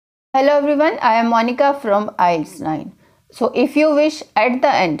Hello everyone, I am Monica from IELTS9. So if you wish at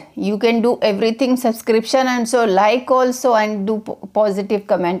the end, you can do everything subscription and so like also and do positive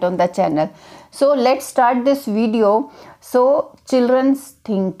comment on the channel. So let's start this video. So children's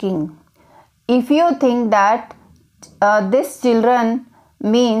thinking. If you think that this children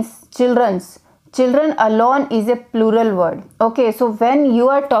means children alone is a plural word. Okay, so when you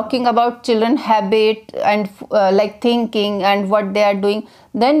are talking about children habit and like thinking and what they are doing,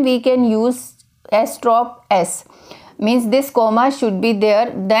 then we can use s drop s, means this comma should be there,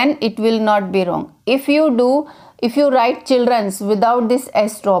 then it will not be wrong. If you write children's without this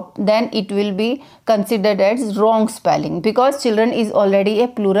s drop, then it will be considered as wrong spelling, because children is already a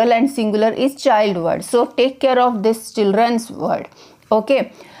plural and singular is child word. So take care of this children's word.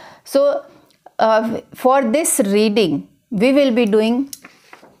 Okay, so for this reading we will be doing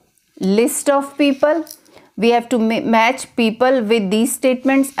list of people. We have to match people with these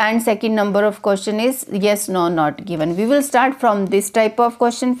statements, and second number of question is yes, no, not given. We will start from this type of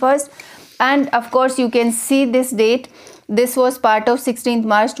question first, and of course you can see this date. This was part of 16th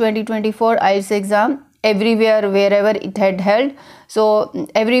March 2024 IELTS exam. Everywhere, wherever it had held, so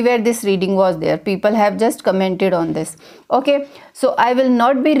everywhere this reading was there. People have just commented on this. Okay, so I will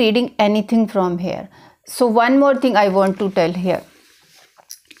not be reading anything from here. So one more thing I want to tell here.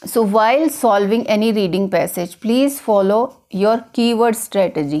 So while solving any reading passage, please follow your keyword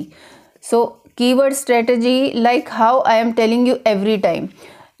strategy. So keyword strategy, like how I am telling you every time,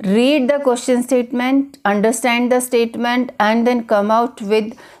 read the question statement, understand the statement, and then come out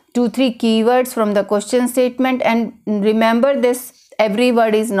with 2-3 keywords from the question statement. And remember this, every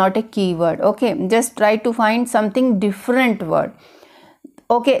word is not a keyword. Okay, just try to find something different word.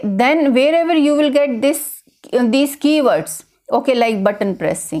 Okay, then wherever you will get these keywords, okay, like button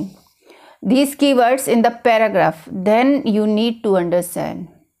pressing, these keywords in the paragraph, then you need to understand.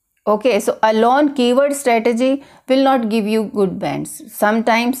 Okay, so alone keyword strategy will not give you good bands.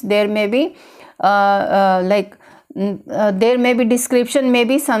 Sometimes there may be there may be description,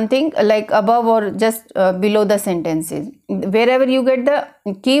 maybe something like above or just below the sentences. Wherever you get the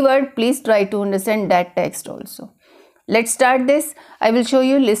keyword, please try to understand that text also. Let's start this. I will show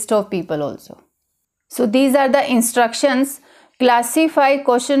you list of people also. So these are the instructions. Classify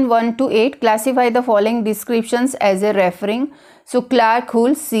question 1 to 8. Classify the following descriptions as a referring. So Clark,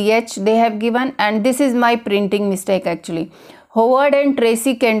 Hull, CH they have given, and this is my printing mistake actually. Howard and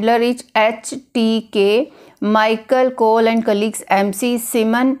Tracy Kendler each HTK. Michael Cole and colleagues MC.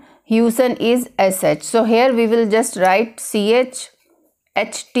 Simon Hewson is SH. So here we will just write CH,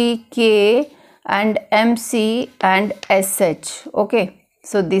 HTK and MC and SH. Okay,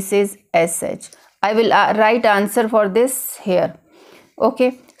 so this is SH. I will write answer for this here.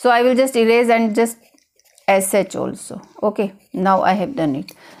 Okay, so I will just erase and just SH also. Okay, now I have done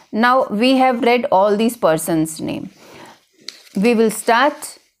it. Now we have read all these persons' name. We will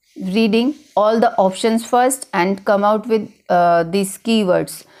start reading all the options first and come out with these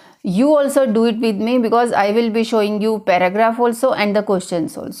keywords. You also do it with me, because I will be showing you paragraph also and the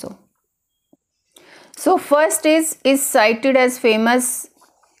questions also. So first is cited as famous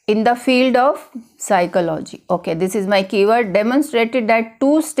in the field of psychology. Okay, this is my keyword. Demonstrated that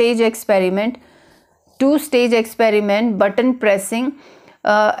two-stage experiment, button pressing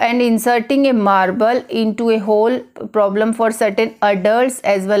and inserting a marble into a hole problem for certain adults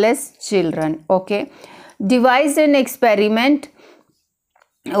as well as children. Okay, devised an experiment.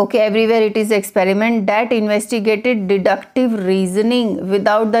 Okay, everywhere it is experiment that investigated deductive reasoning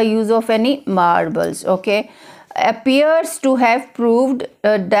without the use of any marbles. Okay, appears to have proved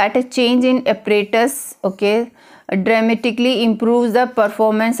that a change in apparatus, okay, dramatically improves the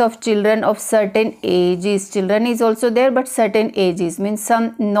performance of children of certain ages. Children is also there, but certain ages means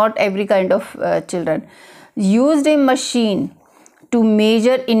some, not every kind of children. Used a machine to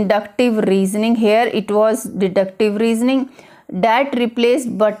measure inductive reasoning. Here it was deductive reasoning. That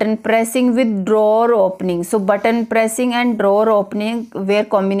replaced button pressing with drawer opening. So button pressing and drawer opening, where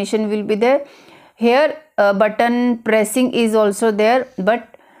combination will be there. Here button pressing is also there, but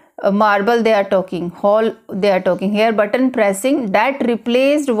marble they are talking, hall they are talking. Here button pressing, that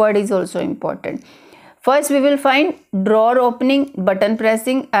replaced word is also important. First we will find drawer opening, button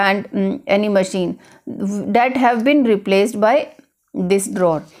pressing, and any machine that have been replaced by this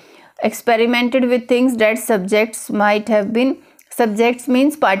drawer. Experimented with things that subjects might have been, subjects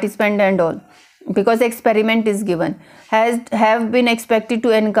means participant and all, because experiment is given, have been expected to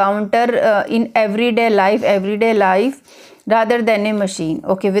encounter in everyday life rather than a machine.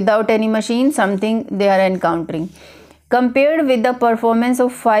 Okay, without any machine, something they are encountering. Compared with the performance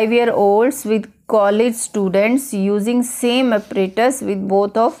of 5-year-olds with college students using same apparatus with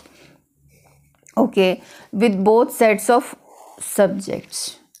both of Okay, with both sets of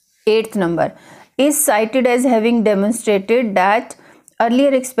subjects. Eighth number is cited as having demonstrated that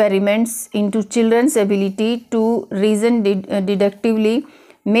earlier experiments into children's ability to reason deductively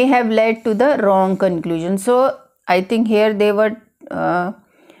may have led to the wrong conclusion. So I think here they were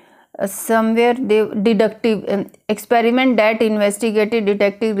somewhere they deductive experiment that investigated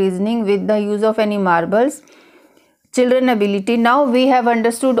deductive reasoning with the use of any marbles children ability. Now we have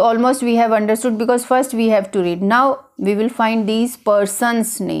understood, almost we have understood, because first we have to read. Now we will find these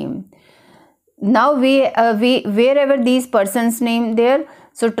persons name. Now we wherever these persons name there,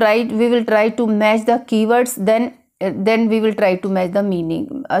 so we will try to match the keywords, then we will try to match the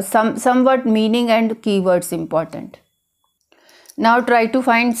meaning, somewhat meaning and keywords important. Now try to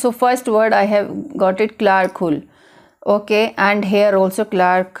find. So first word I have got it, Clarkhull. Okay, and here also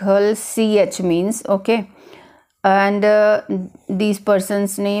Clarkhull, ch means, okay, and these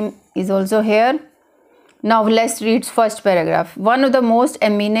person's name is also here. Now let's read first paragraph. One of the most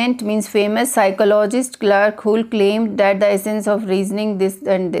eminent means famous psychologist Clarkhull claimed that the essence of reasoning this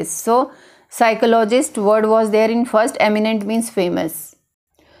and this. So psychologist word was there in first, eminent means famous.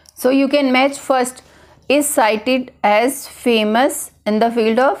 So you can match first, is cited as famous in the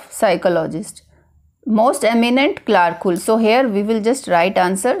field of psychologist. Most eminent Clarkhull. So here we will just write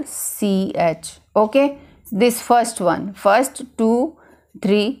answer ch. Okay, this first one, first 2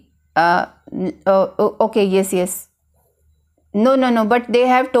 3 okay, yes, no, but they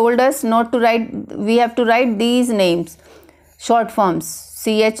have told us not to write, we have to write these names, short forms, ch,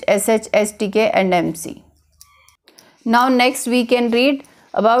 sh, stk and mc. Now next we can read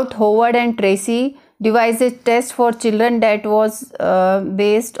about Howard and Tracy devised a test for children that was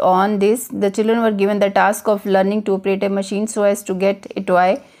based on this. The children were given the task of learning to operate a machine so as to get a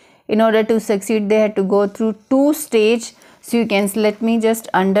toy. In order to succeed, they had to go through 2 stage sequence. Let me just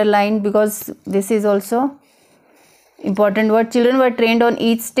underline, because this is also important word. Children were trained on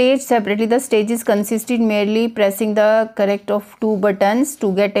each stage separately. The stages consisted merely pressing the correct of 2 buttons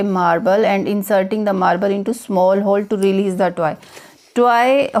to get a marble and inserting the marble into small hole to release the toy.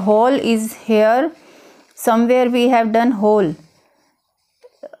 Toy hole is here. Somewhere we have done hole.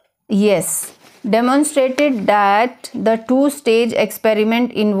 Yes. Demonstrated that the 2-stage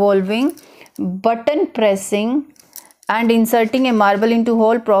experiment involving button pressing and inserting a marble into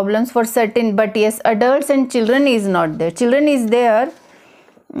hole problems for certain, but yes, adults and children is not there. Children is there.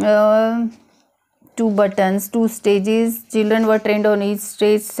 2 buttons, 2 stages. Children were trained on each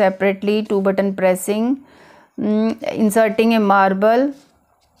stage separately. 2 button pressing, inserting a marble,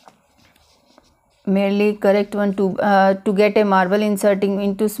 merely correct one, to get a marble, inserting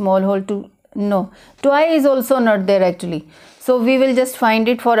into small hole to, no, toy is also not there actually. So we will just find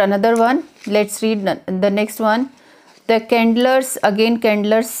it for another one. Let's read the next one. The candlers, again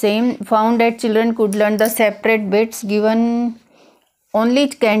candlers, same, found that children could learn the separate bits given. Only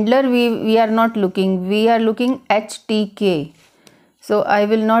candler we are not looking, we are looking HTK. So I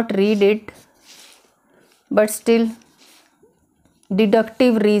will not read it, but still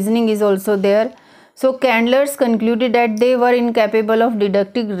deductive reasoning is also there. So candlers concluded that they were incapable of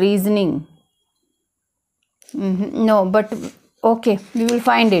deductive reasoning. No, but okay, we will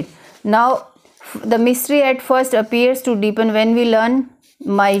find it. Now the mystery at first appears to deepen when we learn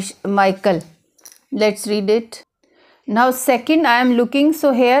Michael. Let's read it. Now second I am looking,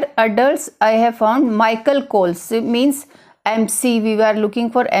 so here adults I have found Michael Coles, it means MC, we were looking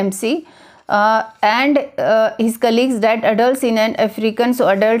for MC, and his colleagues that adults in an African, so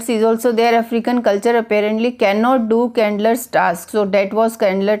adults is also there, African culture apparently cannot do Candler's task, so that was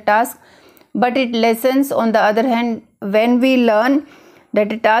Candler task. But it lessons on the other hand when we learn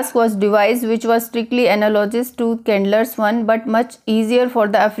that a task was devised which was strictly analogous to Candler's one but much easier for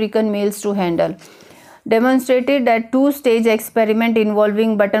the African males to handle. Demonstrated that 2-stage experiment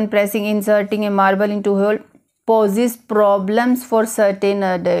involving button pressing, inserting a marble into hole poses problems for certain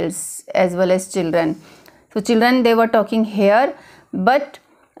adults as well as children. So children they were talking here, but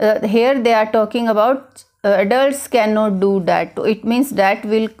here they are talking about adults cannot do that. So it means that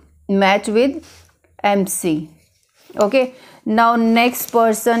will match with MC. Okay, now next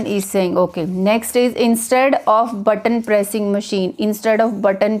person is saying, okay, next is instead of button pressing machine, instead of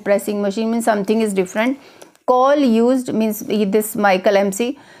button pressing machine means something is different. Cole used, means this Michael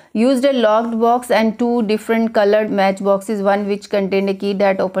MC used a locked box and 2 different colored matchboxes, one which contained a key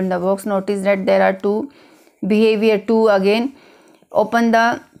that opened the box. Notice that there are 2 behavior, 2 again,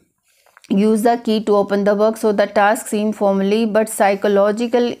 use the key to open the box. So the task seemed formally but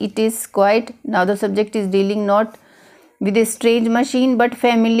psychological, it is quite. Now the subject is dealing not with a strange machine but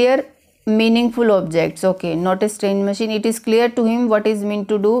familiar meaningful objects. Okay, not a strange machine. It is clear to him what is meant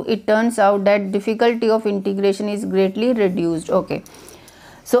to do. It turns out that difficulty of integration is greatly reduced. Okay,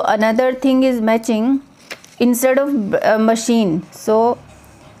 so another thing is matching instead of machine. So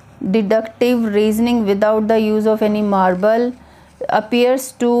deductive reasoning without the use of any marble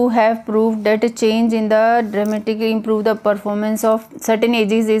appears to have proved that a change in the dramatically improve the performance of certain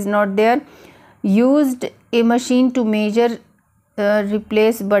ages is not there. Used a machine to measure,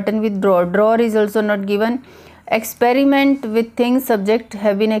 replace button with drawer is also not given. Experiment with things subject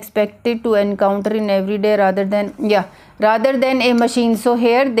have been expected to encounter in everyday rather than a machine. So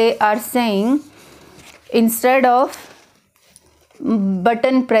here they are saying instead of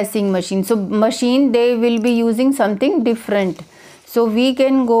button pressing machine, so machine they will be using something different. So we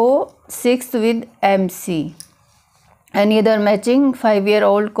can go 6th with MC. Any other matching?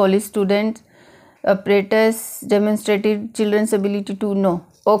 5-year-old college student apparatus demonstrated children's ability to know.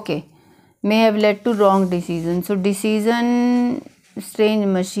 Okay, may have led to wrong decision. So decision, strange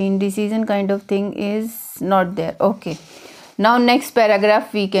machine, decision kind of thing is not there. Okay, now next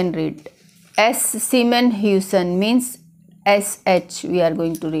paragraph we can read. S. Simon Hewson means SH we are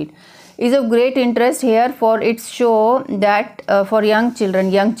going to read is of great interest here, for its show that for young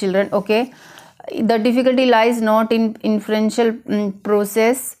children, okay, the difficulty lies not in inferential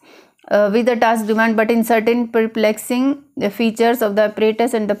process with the task demand, but in certain perplexing features of the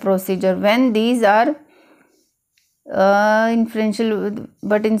apparatus and the procedure. When these are inferential,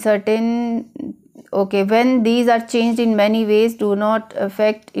 but in certain, okay, when these are changed in many ways, do not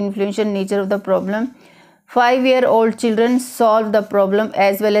affect influential nature of the problem. 5-year-old children solve the problem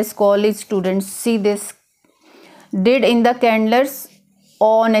as well as college students. See this, did in the Candler's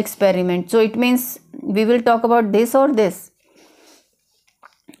own experiment. So it means we will talk about this or this.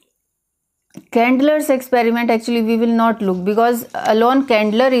 Candler's experiment, actually we will not look because alone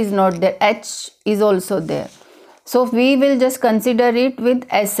Candler is not there, H is also there. So we will just consider it with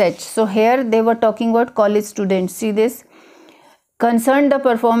SH. So here they were talking about college students. See this, concerned the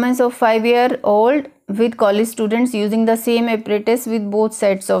performance of 5-year-old with college students using the same apparatus with both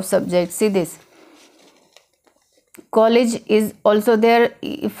sets of subjects. See this, college is also there,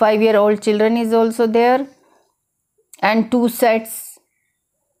 5-year-old children is also there, and two sets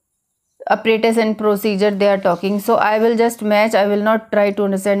apparatus and procedure they are talking. So I will just match, I will not try to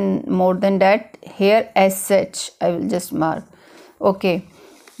understand more than that. Here SH I will just mark. Okay,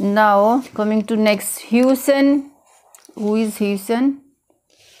 now coming to next, Hewson. Who is Hewson?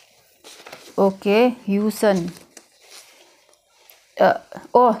 Okay, Hewson.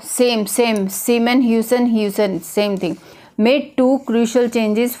 Same, Simon Hewson, same thing. Made two crucial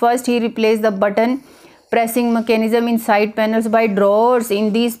changes. First, he replaced the button pressing mechanism in side panels by drawers.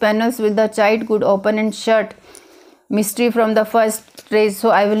 In these panels, with the child could open and shut. Mystery from the first phrase. So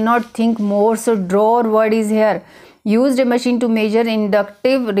I will not think more. So drawer word is here. Used a machine to measure,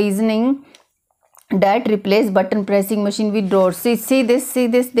 inductive reasoning that replaced button pressing machine with drawers. See this,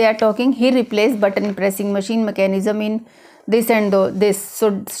 they are talking. He replaced button pressing machine mechanism in this and this.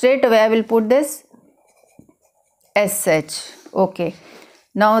 So straight away I will put this SH. Okay,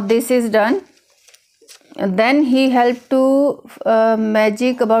 now this is done. And then he helped to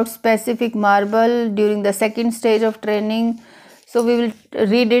magic about specific marble during the second stage of training. So we will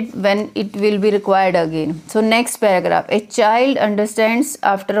read it when it will be required again. So next paragraph, a child understands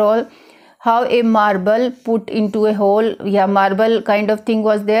after all how a marble put into a hole, marble kind of thing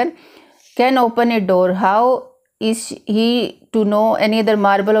was there, can open a door. How is he to know any other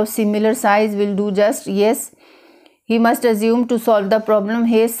marble of similar size will do just? Yes, he must assume to solve the problem.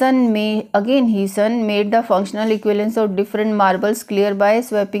 Hewson made the functional equivalence of different marbles clear by a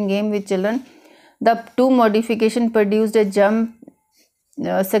swapping game with children. The two modifications produced a jump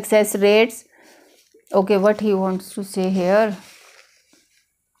success rates. Okay, what he wants to say here?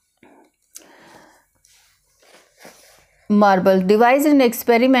 Marble devised an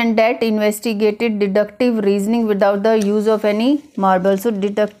experiment that investigated deductive reasoning without the use of any marble. So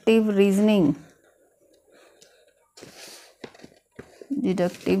deductive reasoning.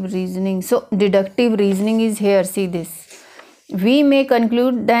 So deductive reasoning is here. See this. We may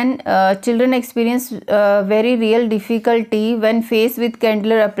conclude then children experience very real difficulty when faced with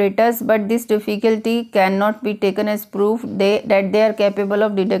Candler apparatus, but this difficulty cannot be taken as proof that they are capable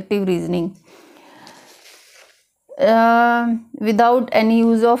of deductive reasoning without any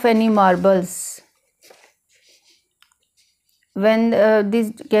use of any marbles. When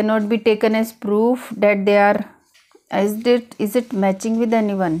this cannot be taken as proof that they are, is it matching with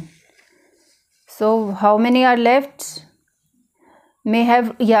anyone? So how many are left? May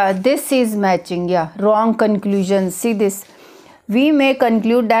have, this is matching, wrong conclusion. See this, we may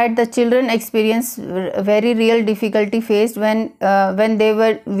conclude that the children experience very real difficulty faced when they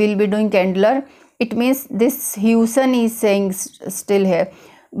will be doing Candler. It means this Hewson is saying still here,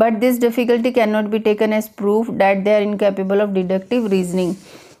 but this difficulty cannot be taken as proof that they are incapable of deductive reasoning.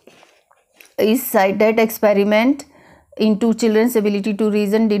 Is cited experiment into children's ability to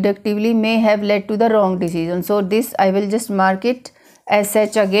reason deductively may have led to the wrong decision. So this I will just mark it as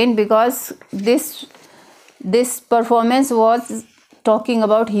such again, because this performance was talking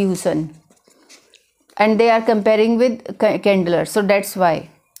about Hewson and they are comparing with Candler, so that's why.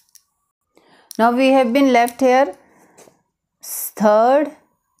 Now we have been left here third,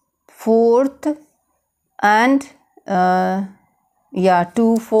 fourth and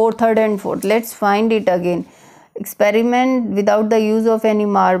 2, 4, third and fourth. Let's find it again. Experiment without the use of any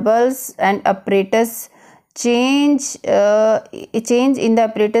marbles and apparatus. Change in the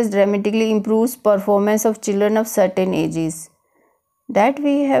apparatus dramatically improves performance of children of certain ages. That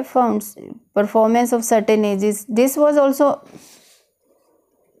we have found, performance of certain ages. This was also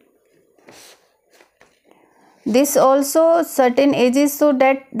certain ages, so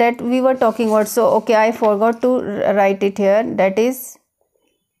that we were talking about. So okay, I forgot to write it here. That is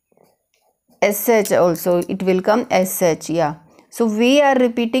SH also, it will come SH, yeah. So we are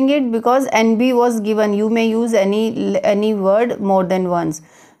repeating it because NB was given. You may use any word more than once.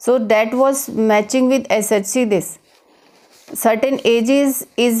 So that was matching with SH. See this. Certain ages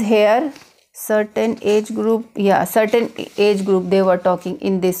is here. Certain age group, yeah, certain age group they were talking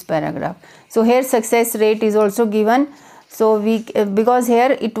in this paragraph. So here success rate is also given. So we because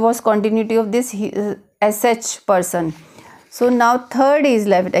here it was continuity of this SH person. So now third is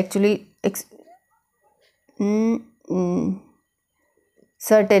left actually.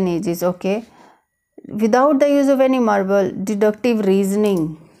 Certain ages, okay, without the use of any marble, deductive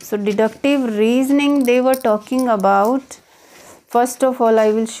reasoning. So deductive reasoning they were talking about. First of all,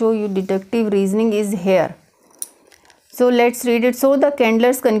 I will show you deductive reasoning is here. So let's read it. So the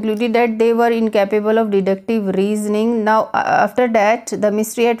Candlers concluded that they were incapable of deductive reasoning. Now after that, the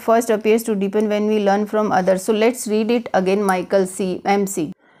mystery at first appears to deepen when we learn from others. So let's read it again, Michael C.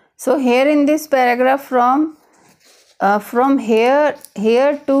 MC. So here in this paragraph from here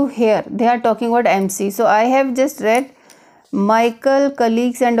to here, they are talking about MC. So I have just read Michael,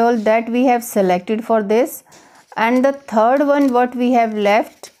 colleagues and all that we have selected for this. And the third one what we have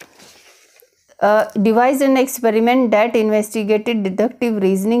left, devised an experiment that investigated deductive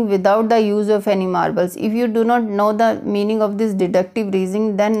reasoning without the use of any marbles. If you do not know the meaning of this deductive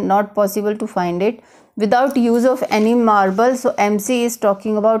reasoning, then not possible to find it. Without use of any marble, so MC is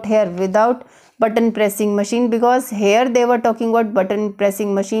talking about here without button pressing machine, because here they were talking about button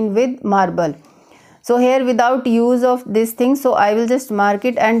pressing machine with marble. So here without use of this thing, so I will just mark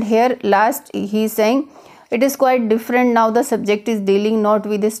it. And here last he is saying it is quite different. Now the subject is dealing not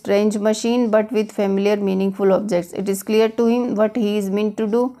with a strange machine but with familiar meaningful objects. It is clear to him what he is meant to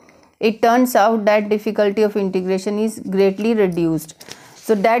do. It turns out that difficulty of integration is greatly reduced.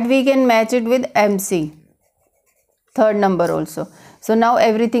 So that we can match it with MC, third number also. So now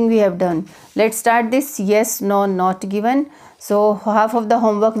everything we have done. Let's start this yes, no, not given. So half of the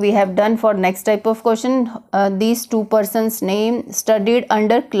homework we have done. For next type of question, these two persons name studied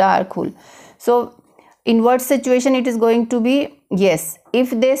under Clark Hull. So in what situation it is going to be yes. If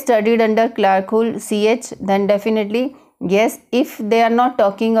they studied under Clark Hull CH, then definitely yes. If they are not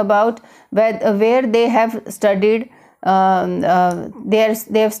talking about where they have studied, they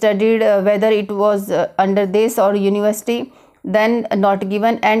have studied whether it was under this or university, then not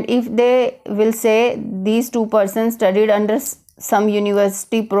given. And if they will say these two persons studied under some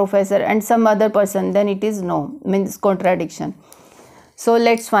university professor and some other person, then it is no, means contradiction. So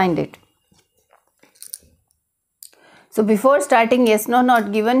let's find it. So before starting yes, no,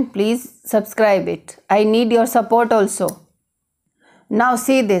 not given, please subscribe it. I need your support also. Now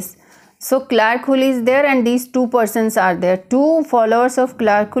see this. So Clark Hull is there and these two persons are there. Two followers of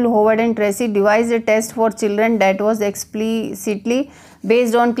Clark Hull, Howard and Tracy, devised a test for children that was explicitly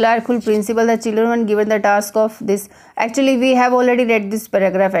based on Clark Hull principle. The children were given the task of this. Actually, we have already read this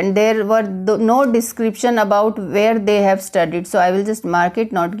paragraph and there were no description about where they have studied. So I will just mark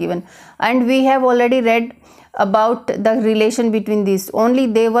it not given. And we have already read about the relation between these. Only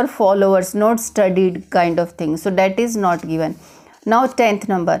they were followers, not studied kind of thing. So that is not given. Now 10th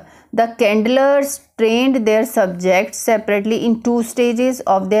number. The Candlers trained their subjects separately in two stages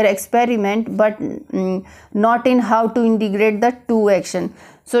of their experiment, but not in how to integrate the two action.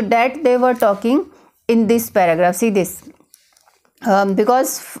 So that they were talking in this paragraph. See this.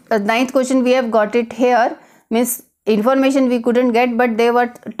 Because ninth question we have got it here, means information we couldn't get, but they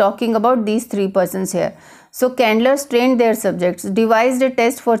were talking about these three persons here. So Candler's trained their subjects, devised a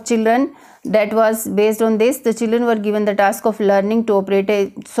test for children that was based on this. The children were given the task of learning to operate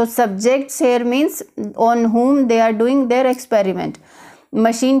a, so subjects here means on whom they are doing their experiment,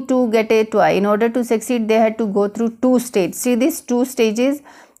 machine to get a toy. In order to succeed, they had to go through 2 stages. See these 2 stages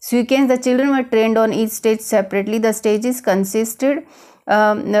sequence. The children were trained on each stage separately. The stages consisted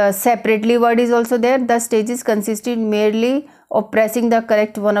separately, word is also there. The stages consisted merely of pressing the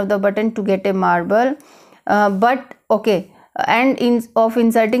correct one of the button to get a marble, but okay, and of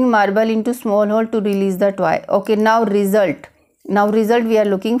inserting marble into small hole to release the toy. Okay, now result we are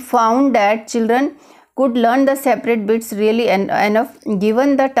looking. Found that children could learn the separate bits really enough.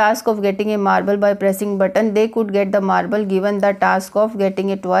 Given the task of getting a marble by pressing button, they could get the marble. Given the task of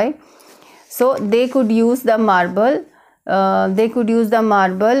getting a toy, so they could use the marble.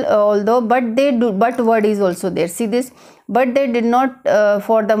 Although but word is also there. See this, but they did not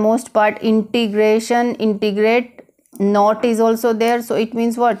for the most part integrate. Not is also there, so it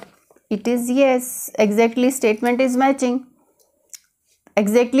means what? It is yes, exactly, statement is matching.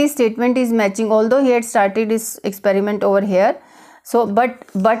 Exactly, statement is matching, although he had started his experiment over here. So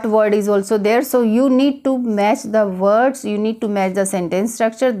but word is also there, so you need to match the words, you need to match the sentence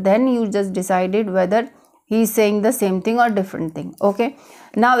structure, then you just decided whether he is saying the same thing or different thing. Okay,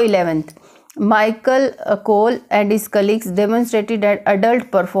 now 11th, Michael Cole and his colleagues demonstrated that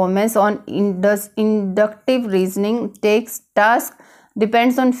adult performance on inductive reasoning task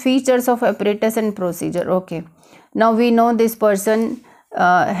depends on features of apparatus and procedure. Okay, now we know this person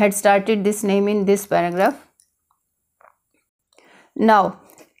had started this name in this paragraph. Now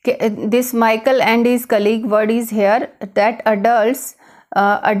this Michael and his colleague, word is here that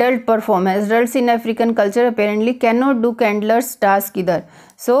adult performance. Adults in African culture apparently cannot do Candler's task either.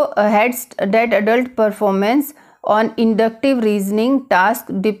 So that adult performance on inductive reasoning task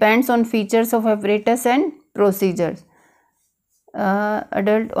depends on features of apparatus and procedures.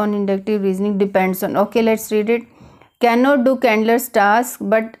 Adult on inductive reasoning depends on. Okay, let's read it. Cannot do Candler's task,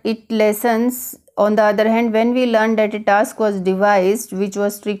 but it lessens. On the other hand, when we learn that a task was devised which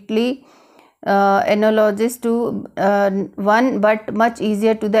was strictly analogous to one but much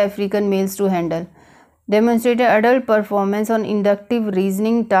easier to the African males to handle. Demonstrated adult performance on inductive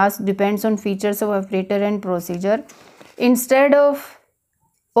reasoning task depends on features of operator and procedure. Instead of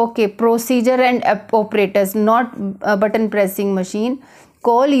procedure and operators, not button pressing machine,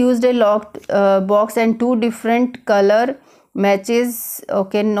 Cole used a locked box and 2 different color matches.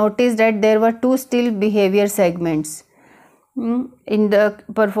 Okay, notice that there were 2 still behavior segments. In the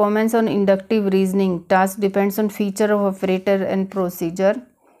performance on inductive reasoning task depends on feature of operator and procedure.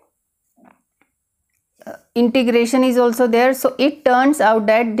 Integration is also there, so it turns out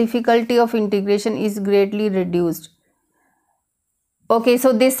that difficulty of integration is greatly reduced. Okay,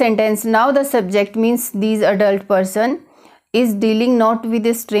 so this sentence, now the subject means these adult person is dealing not with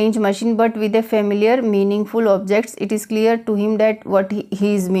a strange machine but with a familiar meaningful objects. It is clear to him that what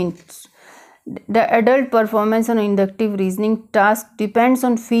he is means. The adult performance on inductive reasoning task depends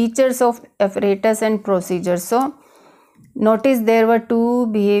on features of apparatus and procedures. So notice there were 2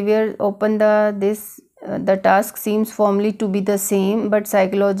 behavior. Open the task seems formally to be the same, but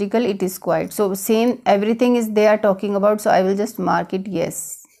psychological it is quite. So same, everything is they are talking about, so I will just mark it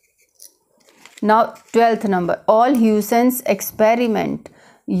yes. Now 12th number, all Hewson's experiment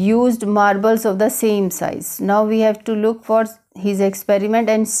used marbles of the same size. Now we have to look for his experiment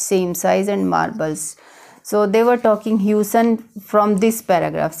and same size and marbles. So they were talking Hewson from this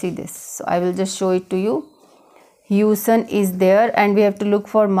paragraph. See this, so I will just show it to you. Hewson is there and we have to look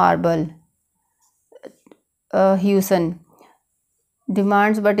for marble. Hewson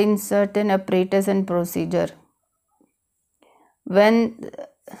demands but in certain apparatus and procedure.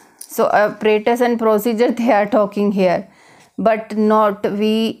 So apparatus and procedure they are talking here, but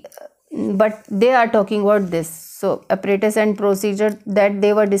they are talking about this. So apparatus and procedure that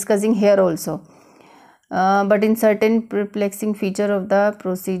they were discussing here also, but in certain perplexing feature of the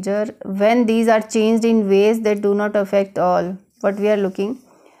procedure, when these are changed in ways that do not affect all. What we are looking,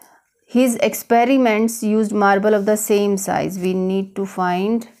 his experiments used marble of the same size. We need to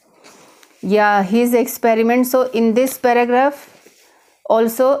find his experiment. So in this paragraph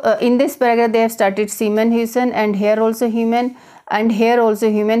also, they have started Simon Hewson, and here also human, and here also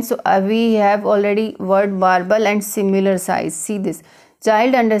human. So we have already word marble and similar size. See this,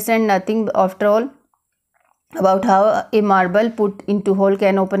 child understand nothing after all about how a marble put into hole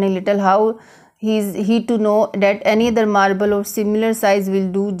can open a little. How he to know that any other marble of similar size will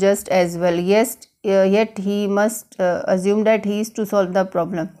do just as well. Yes, yet he must assume that he is to solve the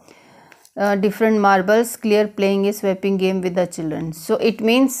problem. Different marbles, clear playing a swapping game with the children. So it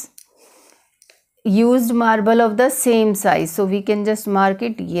means used marble of the same size, so we can just mark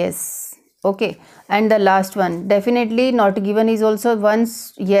it yes. Okay, and the last one, definitely not given is also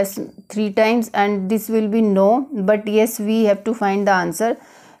once yes 3 times, and this will be no, but yes we have to find the answer.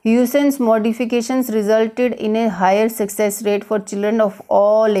 Hussein's modifications resulted in a higher success rate for children of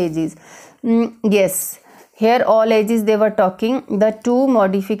all ages. Yes, here all ages they were talking. The two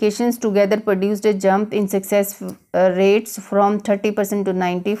modifications together produced a jump in success rates from 30% to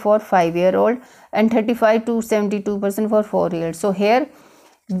 90 for 5-year-old and 35 to 72% for 4-year-old. So here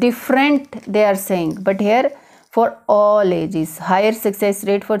different they are saying, but here for all ages, higher success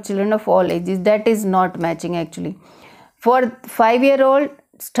rate for children of all ages, that is not matching actually. For 5-year-old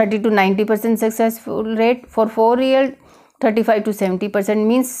 30 to 90% successful rate, for 4-year-old 35 to 70%,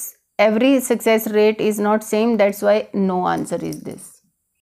 means every success rate is not same. That's why no answer is this.